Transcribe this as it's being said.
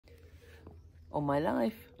On my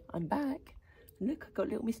life, I'm back. And look, I've got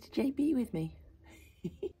little Mr. JB with me.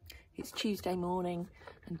 It's Tuesday morning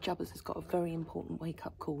and Jubbers has got a very important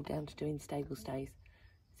wake-up call down to doing stable stays.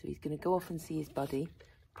 So he's going to go off and see his buddy,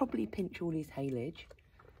 probably pinch all his haylage,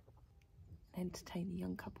 entertain the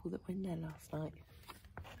young couple that were in there last night.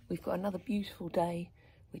 We've got another beautiful day,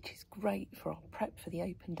 which is great for our prep for the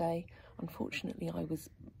open day. Unfortunately, I was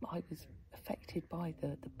affected by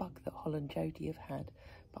the bug that Hol and Jodie have had,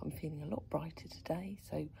 but I'm feeling a lot brighter today,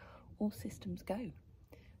 so all systems go.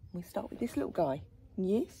 We'll start with this little guy.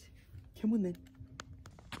 Yes? Come on then.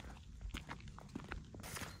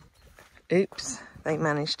 Oops, they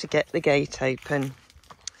managed to get the gate open.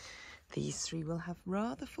 These three will have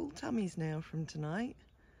rather full tummies now from tonight.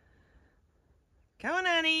 Come on,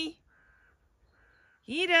 Annie.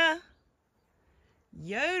 Ida.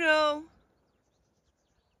 Yodel.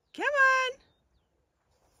 Come on.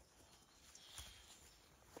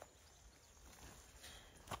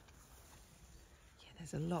 Yeah,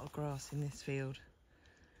 there's a lot of grass in this field.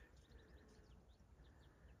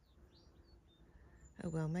 Oh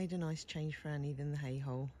well, made a nice change for Annie than the hay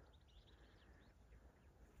hole.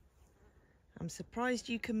 I'm surprised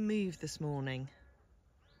you can move this morning.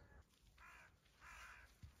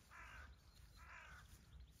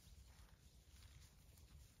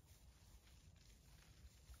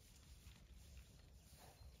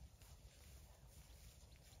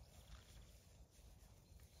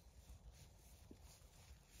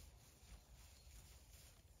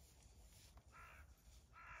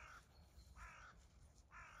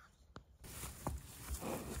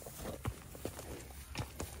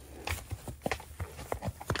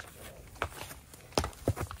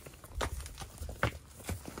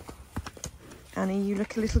 Annie, you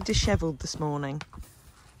look a little dishevelled this morning.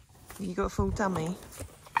 You got a full tummy?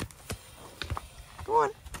 Go on,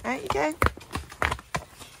 out you go.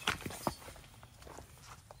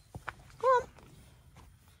 Go on.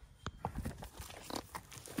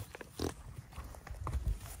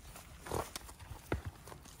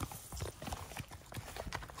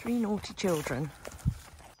 Three naughty children.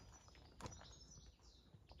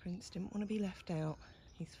 Prince didn't want to be left out.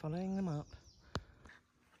 He's following them up.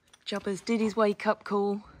 Jubbers did his wake-up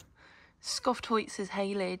call, scoffed Hoyts'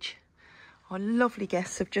 haylage. Our lovely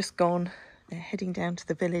guests have just gone. They're heading down to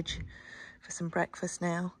the village for some breakfast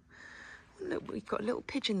now. Look, we've got a little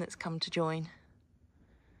pigeon that's come to join.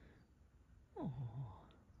 Oh,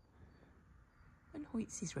 and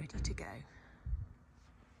Hoyts is ready to go.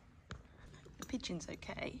 The pigeon's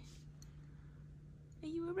okay. Are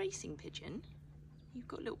you a racing pigeon? You've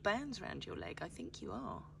got little bands around your leg. I think you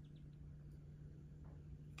are.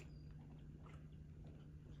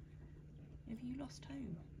 Have you lost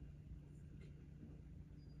home?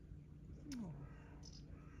 Oh.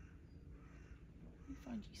 Let me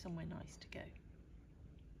find you somewhere nice to go.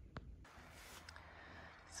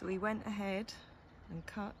 So we went ahead and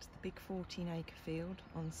cut the big 14-acre field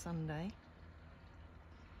on Sunday.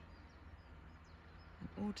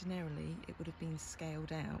 And ordinarily it would have been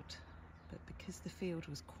scaled out, but because the field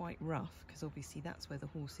was quite rough, because obviously that's where the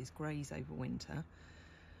horses graze over winter,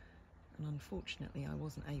 and unfortunately I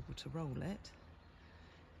wasn't able to roll it.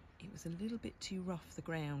 It was a little bit too rough, the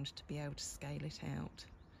ground, to be able to scale it out.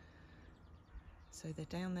 So they're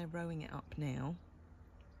down there rowing it up now.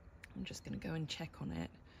 I'm just going to go and check on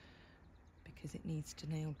it because it needs to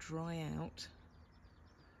now dry out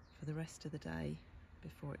for the rest of the day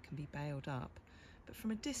before it can be baled up. But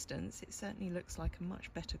from a distance it certainly looks like a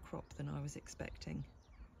much better crop than I was expecting.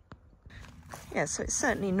 Yeah, so it's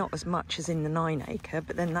certainly not as much as in the 9-acre,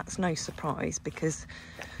 but then that's no surprise because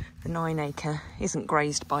the 9-acre isn't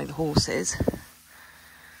grazed by the horses.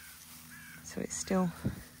 So it's still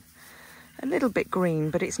a little bit green,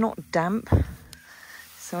 but it's not damp.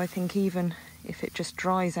 So I think even if it just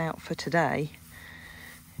dries out for today,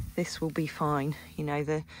 this will be fine. You know,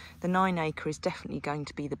 the 9-acre is definitely going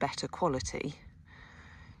to be the better quality,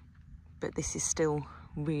 but this is still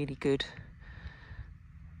really good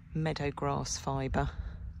meadow grass fibre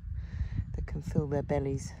that can fill their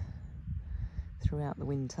bellies throughout the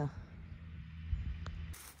winter.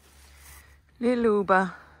 Little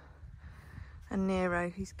Uber and Nero,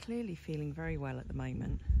 who's clearly feeling very well at the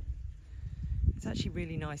moment. It's actually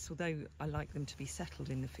really nice, although I like them to be settled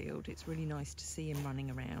in the field, it's really nice to see him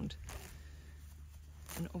running around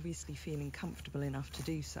and obviously feeling comfortable enough to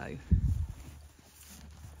do so.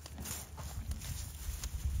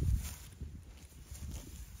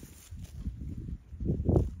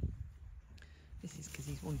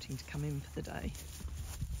 Wanting to come in for the day.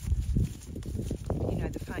 You know,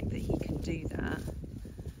 the fact that he can do that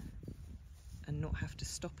and not have to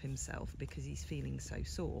stop himself because he's feeling so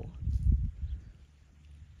sore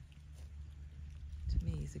for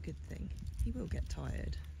me is a good thing. He will get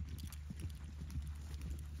tired.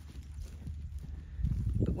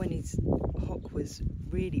 But when his hock was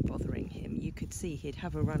really bothering him, you could see he'd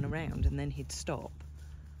have a run around and then he'd stop.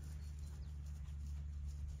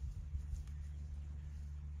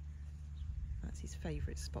 That's his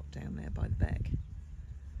favourite spot down there by the beck.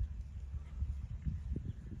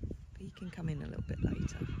 But he can come in a little bit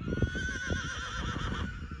later.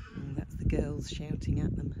 And that's the girls shouting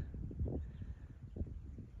at them.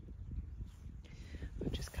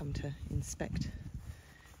 I've just come to inspect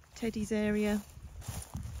Teddy's area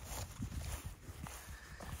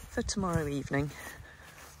for tomorrow evening,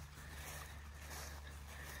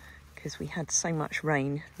 because we had so much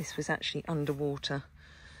rain. This was actually underwater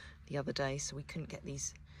the other day, so we couldn't get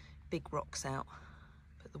these big rocks out,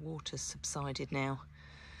 but the water's subsided now,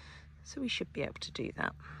 so we should be able to do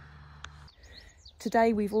that.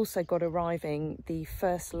 Today we've also got arriving the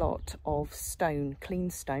first lot of stone, clean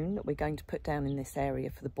stone, that we're going to put down in this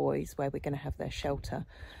area for the boys, where we're going to have their shelter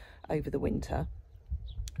over the winter.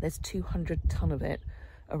 There's 200 tonne of it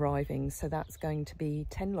arriving, so that's going to be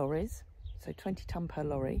 10 lorries, so 20 tonne per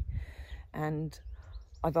lorry, and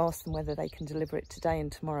I've asked them whether they can deliver it today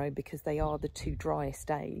and tomorrow, because they are the 2 driest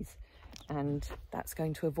days, and that's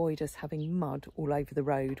going to avoid us having mud all over the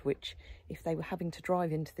road, which if they were having to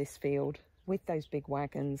drive into this field with those big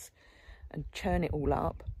wagons and churn it all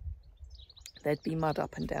up, there'd be mud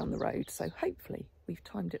up and down the road. So hopefully we've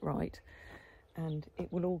timed it right and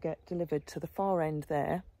it will all get delivered to the far end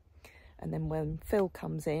there. And then when Phil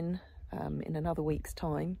comes in another week's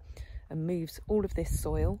time and moves all of this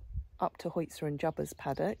soil up to Hoytzer and Jubba's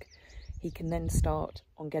paddock, he can then start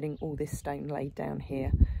on getting all this stone laid down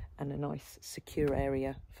here and a nice secure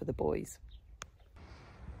area for the boys.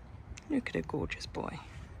 Look at a gorgeous boy.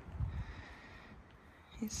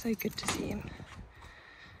 It's so good to see him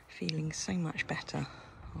feeling so much better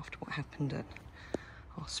after what happened at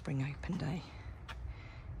our spring open day.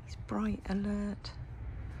 He's bright, alert.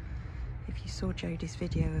 If you saw Jodie's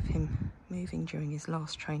video of him moving during his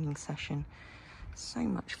last training session, so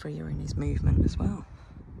much freer in his movement as well.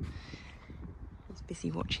 He's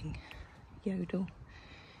busy watching Yodel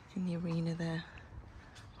in the arena there.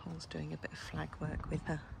 Hol's doing a bit of flag work with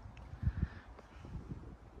her.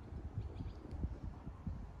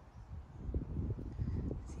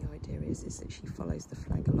 The idea is that she follows the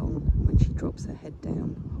flag along. When she drops her head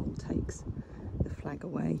down, Hol takes the flag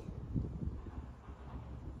away.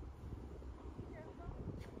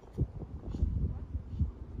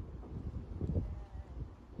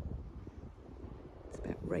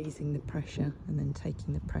 Raising the pressure and then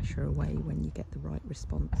taking the pressure away when you get the right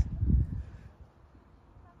response.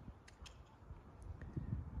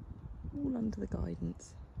 All under the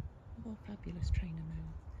guidance of our fabulous trainer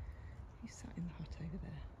Mel, who's sat in the hut over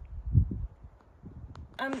there.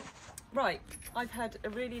 Right, I've had a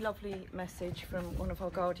really lovely message from one of our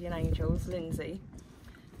guardian angels, Lindsay,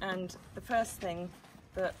 and the first thing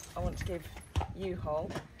that I want to give you,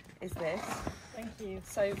 Hol, is this. Thank you.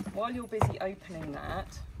 So while you're busy opening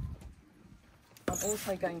that, I'm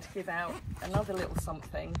also going to give out another little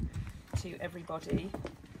something to everybody,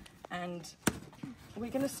 and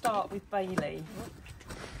we're going to start with Bailey.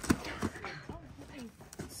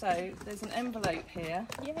 So there's an envelope here.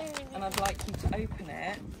 Yay. And I'd like you to open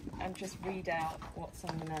it and just read out what's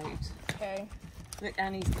on the note. Okay. Look,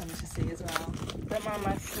 Annie's come to see as well. Don't mind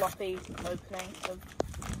my sloppy opening of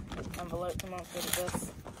envelopes. I'm not good at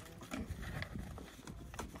this.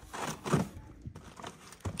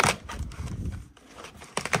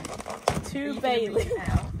 To Bailey.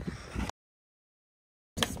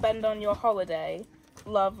 To spend on your holiday.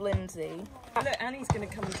 Love, Lindsay. Look, Annie's going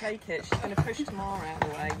to come and take it. She's going to push Tamara out of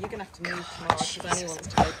the way. You're going to have to move Tamara because Annie wants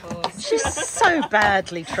to go past. She's so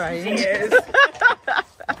badly trained. She is.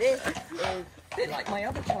 This is a bit like my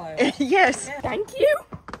other child. Yes. Yeah. Thank you.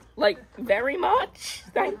 Like, very much.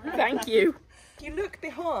 Thank you. If you look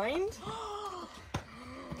behind.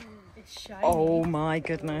 It's shiny. Oh my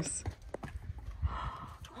goodness.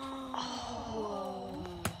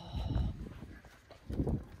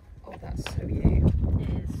 Oh, that's so you. It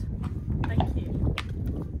is. Thank you.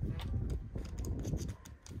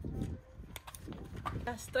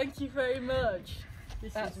 Yes, thank you very much.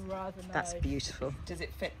 This is rather nice. That's beautiful. Does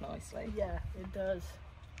it fit nicely? Yeah, it does.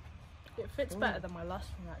 It fits better than my last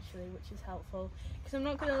one actually, which is helpful. Because I'm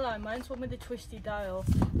not going to lie, mine's one with a twisty dial,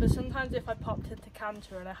 but sometimes if I popped into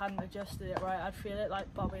canter and I hadn't adjusted it right, I'd feel it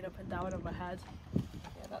like bobbing up and down on my head.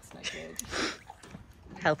 Yeah, that's no good.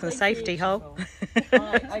 Health and safety, Hol.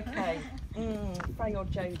 Right, okay. Frey or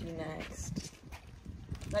Jodie next?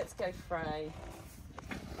 Let's go Frey.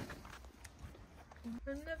 I'm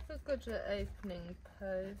never good at opening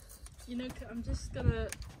posts. You know, I'm just gonna,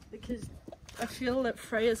 because I feel that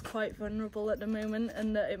Freya's quite vulnerable at the moment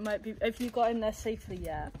and that it might be, have you got in there safely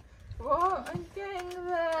yet? What? I'm getting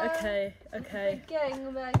there. Okay, okay. I'm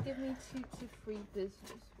getting there. Give me 2 to 3 business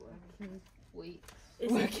working weeks.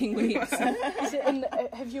 Working weeks. Is it in the,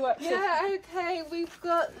 have you actually? Yeah, okay, we've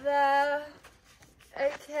got there.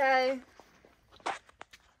 Okay.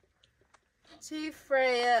 To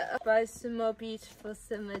Freya, buy some more beautiful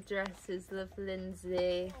summer dresses, love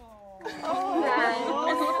Lindsay.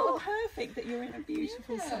 Oh, perfect that you're in a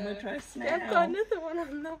beautiful summer dress now. I've got another one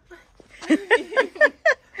on the way.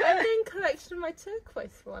 I'm in collection of my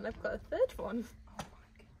turquoise one. I've got a 3rd one.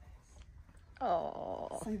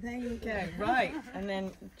 Oh. So there you go. Right, and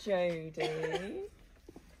then Jodie. Oh,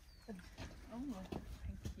 thank you. Oh my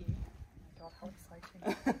god, how exciting.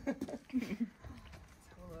 Let's have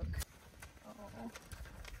a look.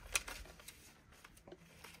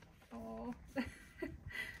 Oh.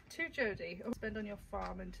 To Jodie, I'll spend on your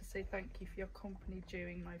farm and to say thank you for your company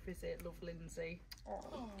during my visit. Love, Lindsay.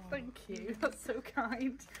 Oh, thank you. That's so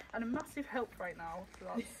kind. And a massive help right now. So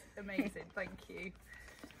that's amazing. Thank you.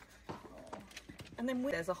 And then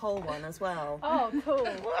there's a whole one as well. Oh, cool.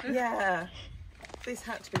 Yeah. This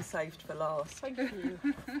had to be saved for last. Thank you.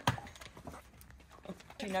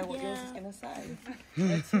 Do you know what yours is going to say?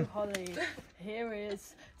 To Holly, here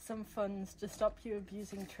is some funds to stop you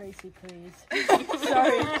abusing Tracy, please.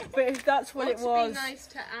 Sorry, but if that's what it was, be nice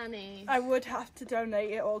to Annie. I would have to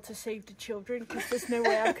donate it all to Save the Children because there's no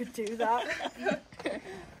way I could do that.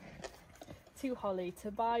 To Holly,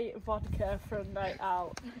 to buy vodka for a night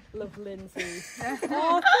out. Love, Lindsay.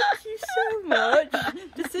 Oh, thank you so much.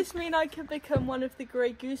 Does this mean I can become one of the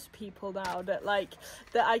Grey Goose people now? That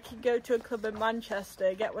I can go to a club in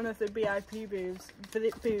Manchester, get one of the VIP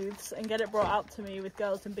booths, and get it brought out to me with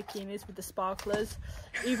girls in bikinis with the sparklers,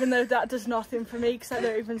 even though that does nothing for me because I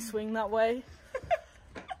don't even swing that way.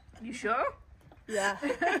 You sure? Yeah.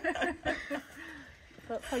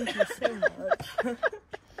 But thank you so much.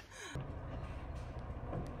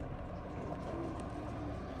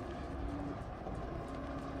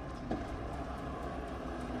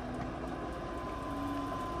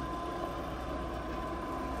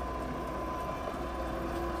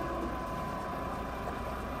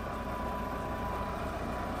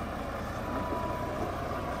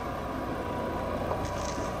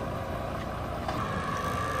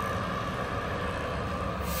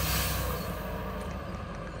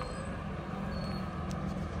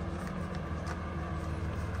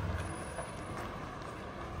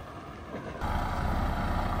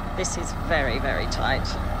 This is very, very tight.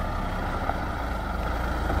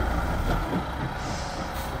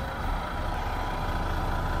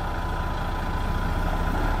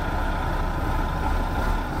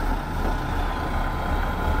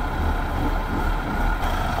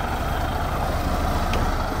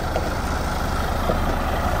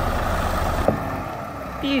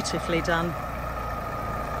 Beautifully done.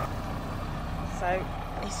 So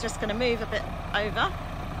he's just going to move a bit over.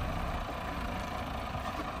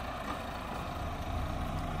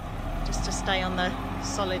 Just to stay on the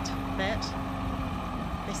solid bit.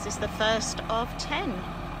 This is the first of 10.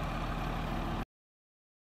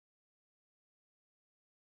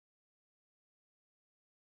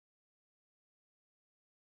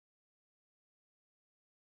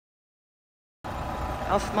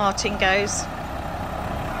 Off Martin goes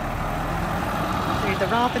through the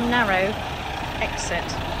rather narrow exit.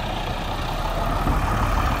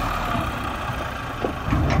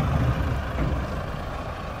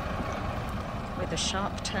 With a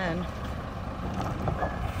sharp turn.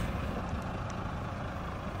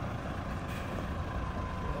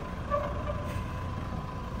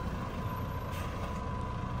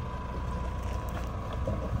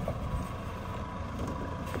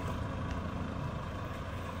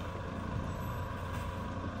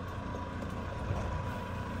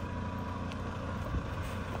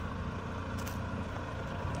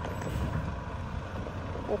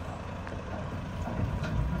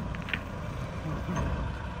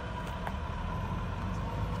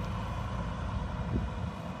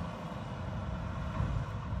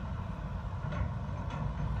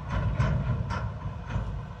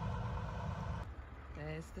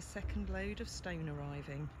 There's the second load of stone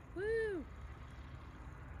arriving. Woo!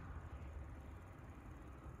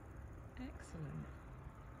 Excellent.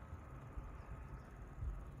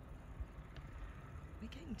 We're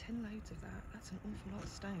getting 10 loads of that. That's an awful lot of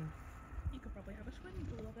stone. You could probably have a swimming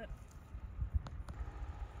pool of it.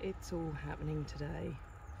 It's all happening today.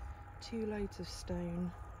 2 loads of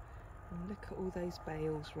stone. And look at all those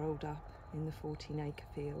bales rolled up in the 14-acre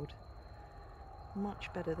field.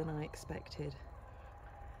 much better than I expected.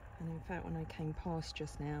 And in fact, when I came past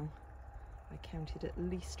just now, I counted at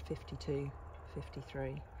least 52,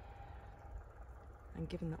 53. And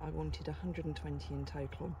given that I wanted 120 in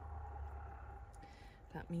total,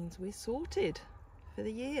 that means we're sorted for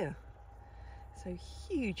the year. So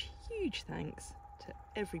huge, huge thanks to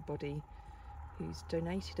everybody who's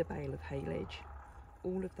donated a bale of haylage.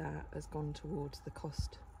 All of that has gone towards the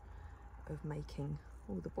cost of making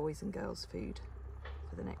all the boys and girls food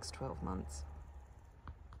for the next 12 months.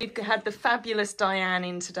 We've had the fabulous Diane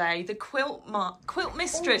in today, the quilt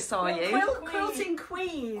mistress, are you? Quilting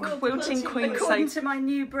queen. Quilting queen. According to my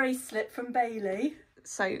new bracelet from Bailey.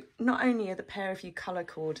 So not only are the pair of you colour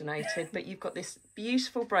coordinated, but you've got this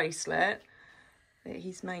beautiful bracelet that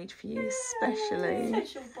he's made for you specially.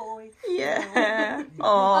 Special boy. Yeah.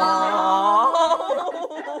 Oh.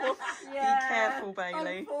 Yeah. Be careful,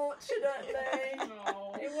 Bailey. Unfortunately.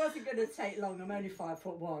 It wasn't going to take long. I'm only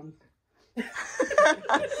 5'1".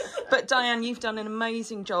 But Diane, you've done an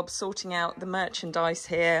amazing job sorting out the merchandise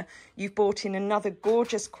here. You've brought in another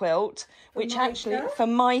gorgeous quilt, which actually for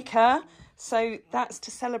Micah. So that's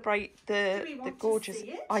to celebrate the gorgeous. To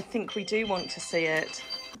see it? I think we do want to see it.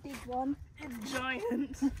 Big one. It's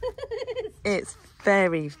giant. It's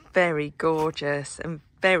very, very gorgeous and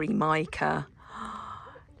very Micah.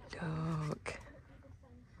 Look.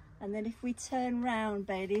 And then if we turn round,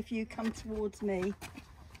 Bailey, if you come towards me,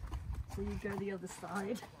 so you go the other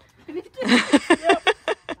side.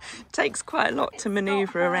 Takes quite a lot to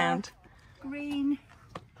manoeuvre around. Green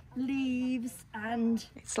leaves and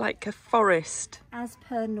It's like a forest. as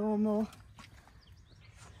per normal.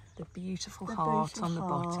 The beautiful The heart beautiful on the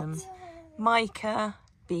heart. bottom. Micah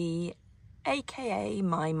B, aka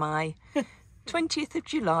My. 20th of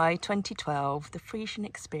July 2012, The Frisian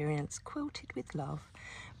Experience, quilted with love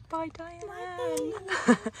by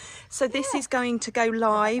Diane. So this is going to go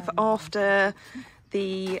live after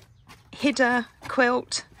the Hidda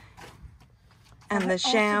quilt and the After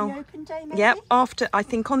Zhao. the open day, maybe? Yep, after, I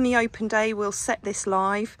think on the open day we'll set this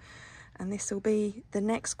live and this will be the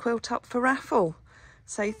next quilt up for raffle.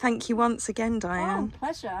 So thank you once again, Diane. Oh,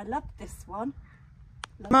 pleasure. I love this one.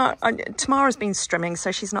 Tamara's been strimming,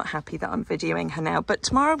 so she's not happy that I'm videoing her now. But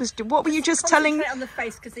Tamara was, what were you just telling? Concentrate on the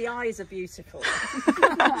face because the eyes are beautiful.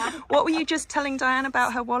 What were you just telling Diane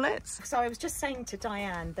about her wallets? So I was just saying to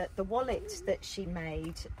Diane that the wallet that she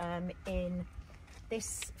made in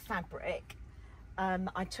this fabric,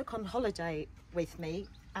 I took on holiday with me,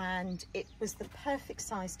 and it was the perfect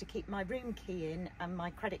size to keep my room key in and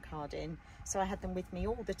my credit card in. So I had them with me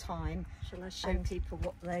all the time. Shall I show people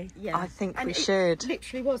what they... Yeah, I think and we it should.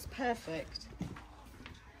 Literally was perfect.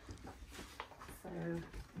 So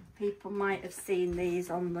people might have seen these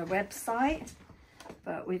on the website,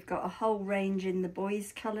 but we've got a whole range in the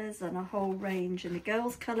boys' colours and a whole range in the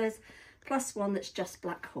girls' colours, plus one that's just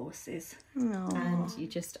black horses. And you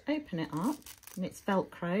just open it up and it's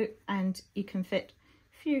Velcro, and you can fit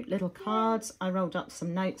a few little cards. I rolled up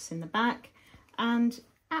some notes in the back, and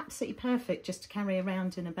absolutely perfect just to carry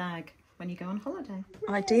around in a bag when you go on holiday.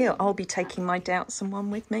 Ideal. I'll be taking my Doubtson one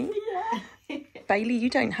with me. Bailey, you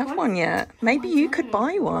don't have one yet. Maybe you could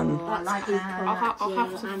buy one. I like that. I'll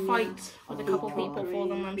have to fight with a couple people for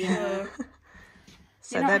them, I'm sure.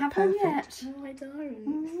 So You not they're have one perfect. yet? No,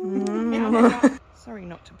 I don't. Sorry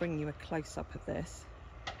not to bring you a close-up of this,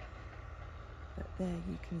 but there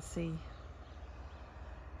you can see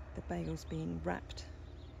the bales being wrapped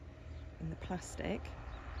in the plastic,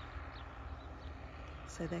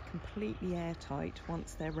 so they're completely airtight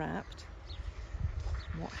once they're wrapped.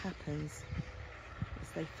 And what happens is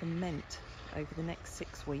they ferment over the next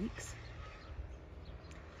 6 weeks,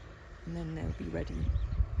 and then they'll be ready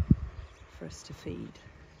for us to feed.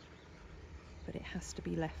 But it has to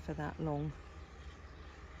be left for that long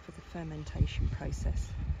for the fermentation process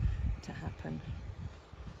to happen.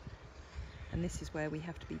 And this is where we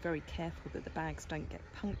have to be very careful that the bags don't get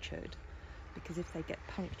punctured, because if they get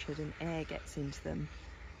punctured and air gets into them,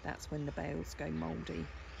 that's when the bales go mouldy.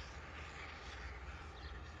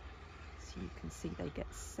 So you can see they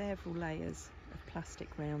get several layers of plastic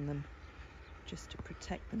around them just to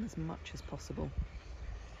protect them as much as possible.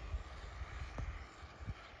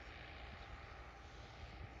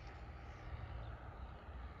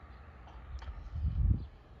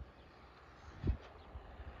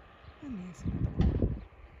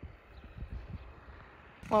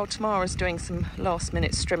 While Tamara's doing some last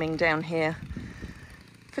minute strimming down here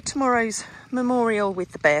for tomorrow's memorial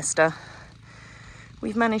with the Bearster,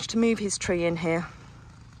 we've managed to move his tree in here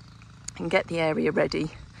and get the area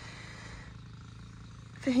ready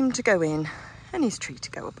for him to go in and his tree to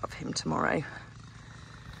go above him tomorrow.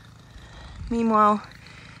 Meanwhile,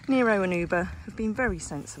 Nero and Uber have been very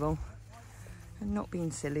sensible and not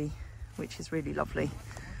been silly, which is really lovely.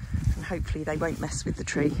 And hopefully they won't mess with the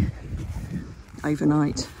tree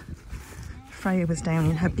overnight. Freya was down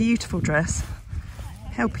in her beautiful dress,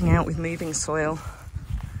 helping out with moving soil.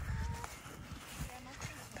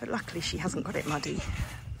 But luckily she hasn't got it muddy.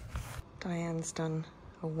 Diane's done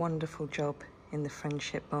a wonderful job in the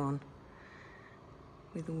friendship barn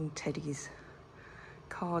with all Teddy's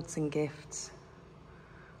cards and gifts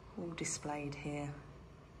all displayed here,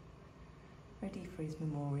 ready for his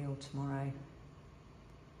memorial tomorrow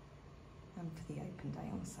and for the open day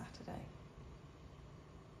on Saturday.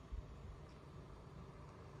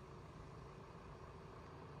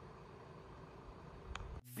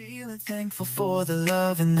 Feeling thankful for the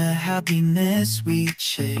love and the happiness we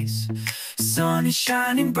chase. Sun is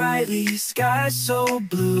shining brightly, sky so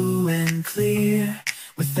blue and clear.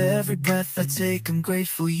 With every breath I take, I'm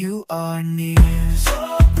grateful you are near.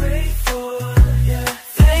 So grateful, yeah.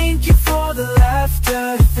 Thank you for the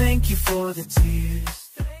laughter, thank you for the tears.